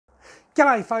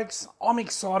G'day folks, I'm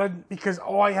excited because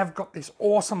I have got this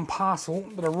awesome parcel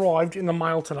that arrived in the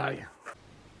mail today.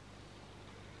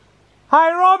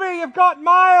 Hey Robbie, you've got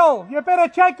mail! You better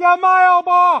check your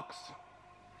mailbox!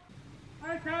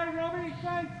 Okay Robbie,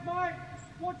 thanks mate.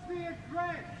 What's the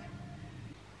address?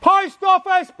 Post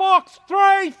Office Box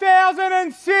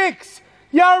 3006,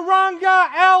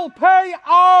 Yarrunga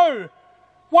LPO,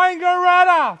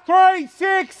 Wangaratta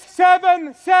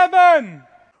 3677.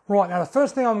 Right, now the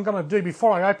first thing I'm going to do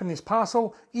before I open this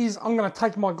parcel is I'm going to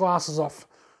take my glasses off.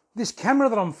 This camera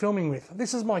that I'm filming with,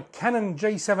 this is my Canon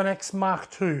G7X Mark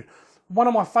II. One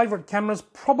of my favourite cameras,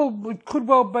 probably could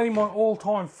well be my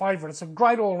all-time favourite. It's a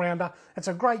great all-rounder, it's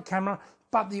a great camera,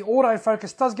 but the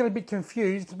autofocus does get a bit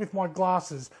confused with my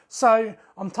glasses. So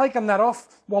I'm taking that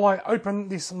off while I open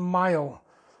this mail.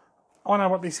 I know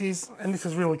what this is, and this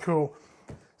is really cool.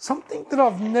 Something that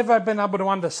I've never been able to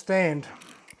understand.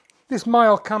 This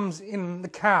mail comes in the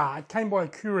car. It came by a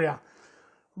courier.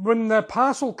 When the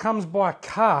parcel comes by a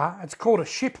car, it's called a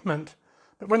shipment.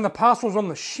 But when the parcel's on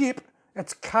the ship,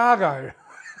 it's cargo.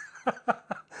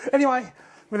 Anyway,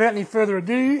 without any further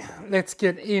ado, let's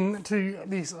get into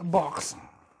this box.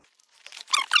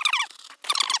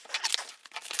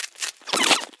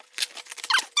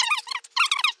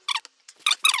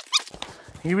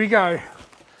 Here we go.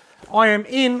 I am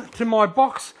into my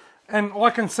box and I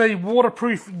can see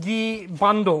waterproof gear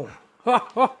bundle.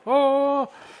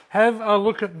 Have a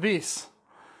look at this.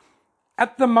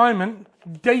 At the moment,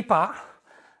 Deepa,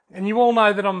 and you all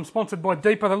know that I'm sponsored by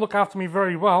Deepa, they look after me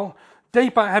very well.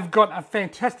 Deepa have got a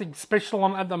fantastic special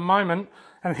on at the moment,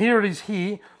 and here it is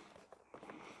here.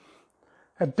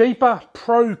 A Deepa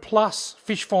Pro Plus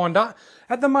fish finder.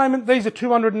 At the moment, these are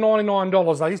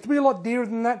 $299. They used to be a lot dearer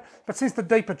than that, but since the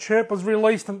Deepa Chirp was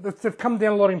released, they've come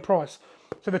down a lot in price.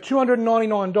 So they're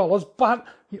 $299, but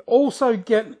you also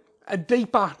get a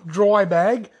Deepa dry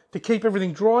bag to keep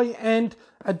everything dry and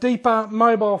a Deepa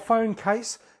mobile phone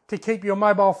case to keep your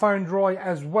mobile phone dry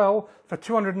as well for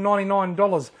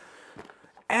 $299.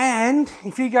 And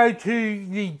if you go to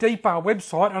the Deepa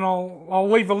website, and I'll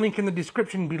leave a link in the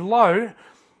description below,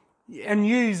 and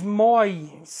use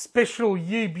my special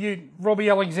UBute Robbie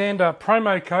Alexander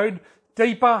promo code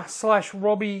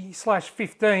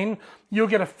Deepa/Robbie/15, you'll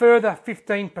get a further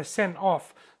 15%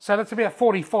 off. So that's about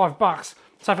 45 bucks.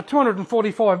 So for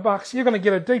 245 bucks, you're going to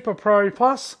get a Deepa Pro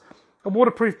Plus, a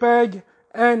waterproof bag,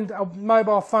 and a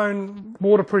mobile phone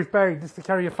waterproof bag just to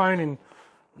carry your phone in.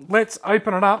 Let's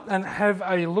open it up and have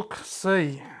a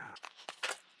look-see.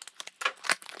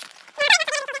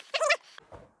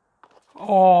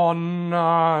 Oh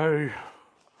no.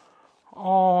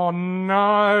 Oh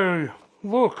no.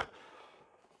 Look.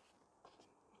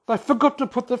 They forgot to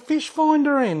put the fish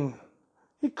finder in.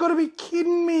 You've got to be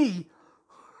kidding me.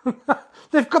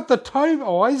 They've got the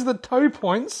toe eyes, the toe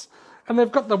points, and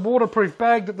they've got the waterproof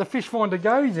bag that the fish finder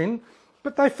goes in,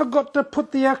 but they forgot to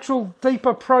put the actual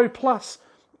Deepa Pro Plus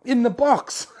in the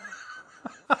box.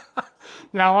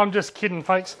 No, I'm just kidding,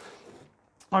 folks.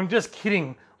 I'm just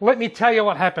kidding. Let me tell you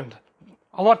what happened.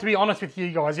 I like to be honest with you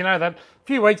guys, you know that. A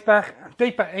few weeks back,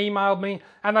 Deepa emailed me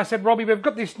and they said, Robbie, we've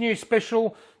got this new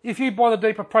special. If you buy the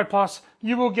Deepa Pro Plus,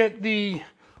 you will get the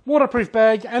waterproof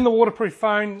bag and the waterproof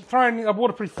phone, thrown in a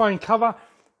waterproof phone cover,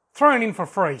 thrown in for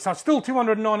free. So it's still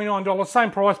 $299,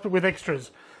 same price, but with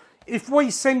extras. If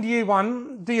we send you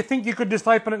one, do you think you could just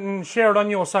open it and share it on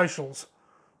your socials?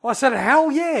 I said,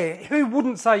 hell yeah, who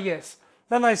wouldn't say yes?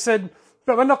 Then they said,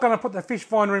 but we're not going to put the fish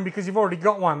finder in because you've already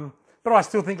got one. But I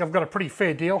still think I've got a pretty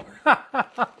fair deal.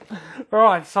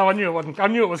 Alright, so I knew it wasn't. I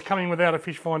knew it was coming without a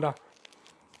fish finder.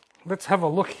 Let's have a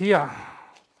look here.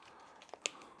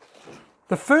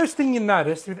 The first thing you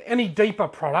notice with any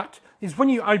Deepa product is when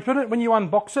you open it, when you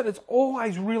unbox it, it's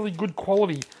always really good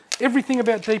quality. Everything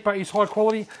about Deepa is high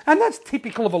quality, and that's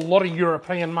typical of a lot of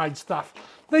European-made stuff.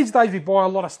 These days we buy a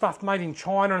lot of stuff made in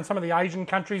China and some of the Asian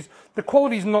countries. The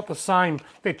quality's not the same.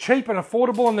 They're cheap and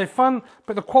affordable and they're fun,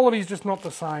 but the quality's just not the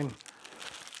same.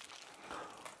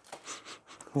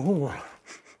 Ooh.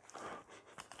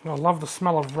 I love the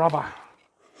smell of rubber.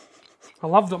 I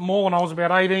loved it more when I was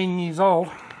about 18 years old.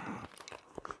 I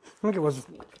think it was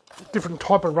a different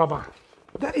type of rubber.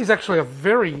 That is actually a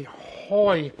very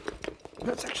high,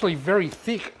 that's actually very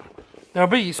thick. There'll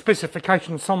be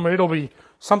specifications somewhere. It'll be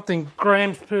something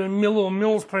grams per mil or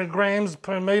mils per grams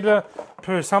per metre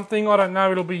per something. I don't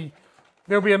know.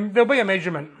 There'll be a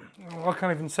measurement. I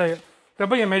can't even say it.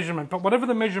 There'll be a measurement, but whatever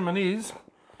the measurement is,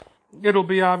 it'll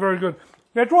be very good.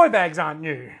 Now, dry bags aren't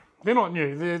new. They're not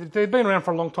new. They've been around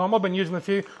for a long time. I've been using a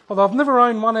few, although I've never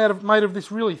owned one made of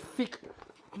this really thick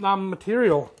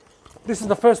material. This is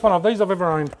the first one of these I've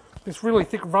ever owned. this really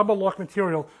thick rubber-like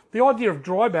material. The idea of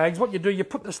dry bags, what you do, you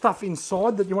put the stuff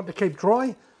inside that you want to keep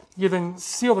dry, you then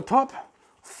seal the top,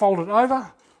 fold it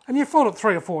over, and you fold it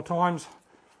 3 or 4 times,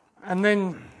 and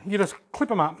then you just clip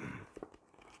them up.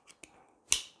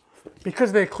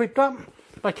 Because they're clipped up,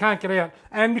 they can't get out.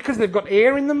 And because they've got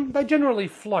air in them, they generally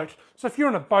float. So if you're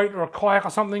in a boat or a kayak or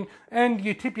something and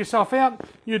you tip yourself out,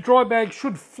 your dry bag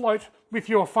should float with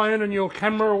your phone and your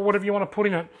camera or whatever you want to put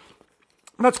in it.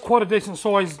 And that's quite a decent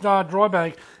sized dry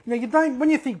bag. Now you don't, when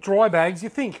you think dry bags, you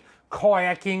think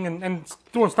kayaking and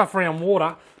doing stuff around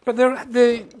water, but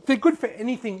they're good for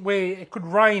anything where it could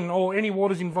rain or any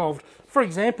water's involved. For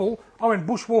example, I went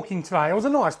bushwalking today. It was a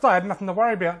nice day, I had nothing to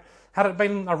worry about. Had it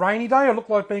been a rainy day, or looked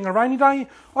like being a rainy day,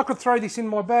 I could throw this in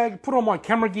my bag, put all my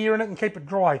camera gear in it and keep it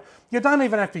dry. You don't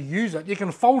even have to use it. You can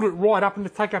fold it right up and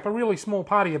just take up a really small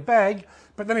part of your bag,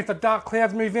 but then if the dark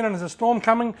clouds move in and there's a storm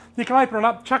coming, you can open it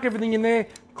up, chuck everything in there,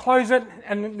 close it,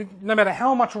 and no matter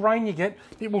how much rain you get,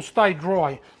 it will stay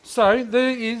dry. So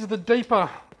there is the deeper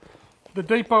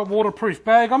waterproof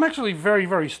bag. I'm actually very,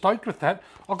 very stoked with that.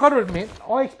 I've got to admit,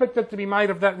 I expect it to be made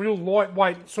of that real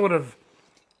lightweight sort of,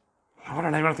 I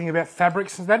don't know anything about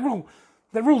fabrics, that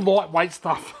real lightweight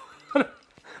stuff.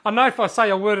 I know if I say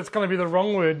a word, it's going to be the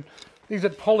wrong word. Is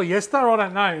it polyester? I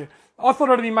don't know. I thought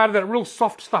it would be made of that real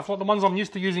soft stuff, like the ones I'm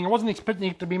used to using. I wasn't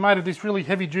expecting it to be made of this really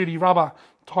heavy-duty rubber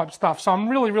type stuff. So I'm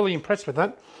really, really impressed with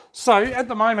it. So at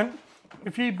the moment,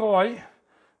 if you buy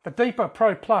the Deeper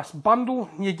Pro Plus bundle,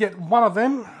 you get one of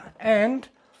them and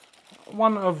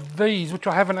one of these, which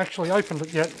I haven't actually opened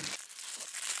it yet.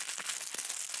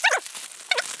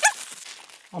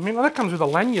 I mean, that comes with a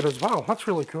lanyard as well. That's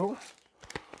really cool.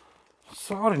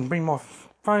 So I didn't bring my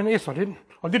phone. Yes, I did.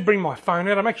 I did bring my phone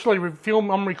out. I'm actually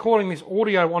I'm recording this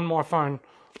audio on my phone,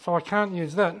 so I can't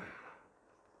use that.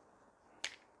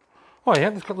 Oh yeah,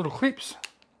 it's got little clips.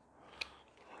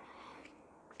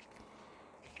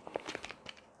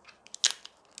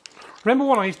 Remember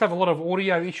when I used to have a lot of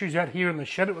audio issues out here in the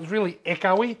shed? It was really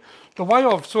echoey. The way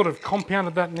I've sort of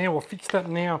compounded that now, or fixed that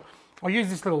now, I use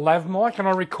this little lav mic and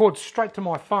I record straight to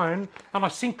my phone and I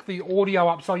sync the audio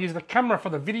up. So I use the camera for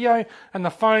the video and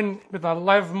the phone with a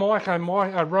lav mic, a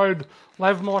Rode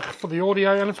lav mic for the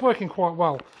audio, and it's working quite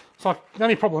well. So the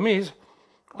only problem is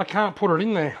I can't put it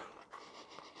in there.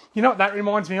 You know what that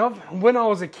reminds me of? When I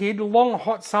was a kid, long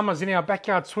hot summers in our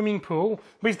backyard swimming pool,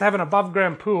 we used to have an above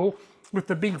ground pool with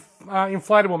the big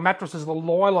inflatable mattresses, the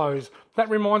Lilos. That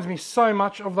reminds me so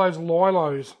much of those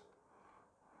Lilos.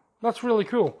 That's really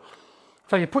cool.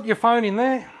 So you put your phone in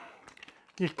there,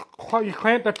 you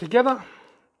clamp that together,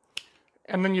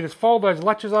 and then you just fold those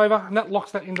latches over, and that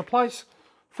locks that into place.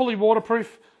 Fully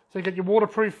waterproof, so you get your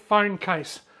waterproof phone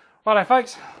case. Righto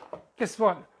folks, guess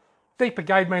what? Deeper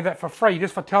gave me that for free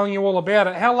just for telling you all about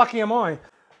it. How lucky am I?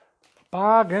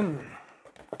 Bargain.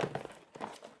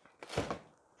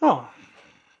 Oh.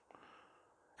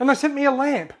 And they sent me a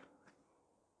lamp.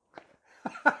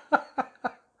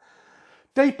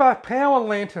 Deeper Power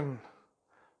Lantern.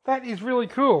 That is really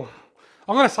cool.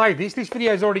 I'm going to say this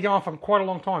video's already gone for quite a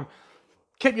long time.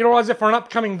 Keep your eyes out for an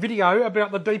upcoming video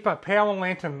about the Deeper Power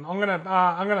Lantern. I'm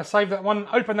going to save that one,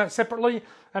 open that separately,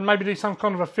 and maybe do some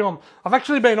kind of a film. I've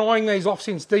actually been eyeing these off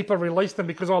since Deeper released them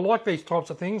because I like these types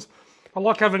of things. I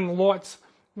like having lights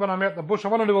when I'm out the bush. I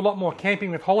want to do a lot more camping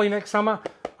with Holly next summer.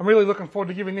 I'm really looking forward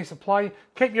to giving this a play.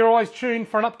 Keep your eyes tuned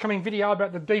for an upcoming video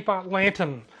about the Deeper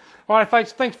Lantern. Alright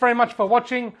folks, thanks very much for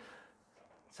watching.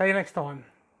 See you next time.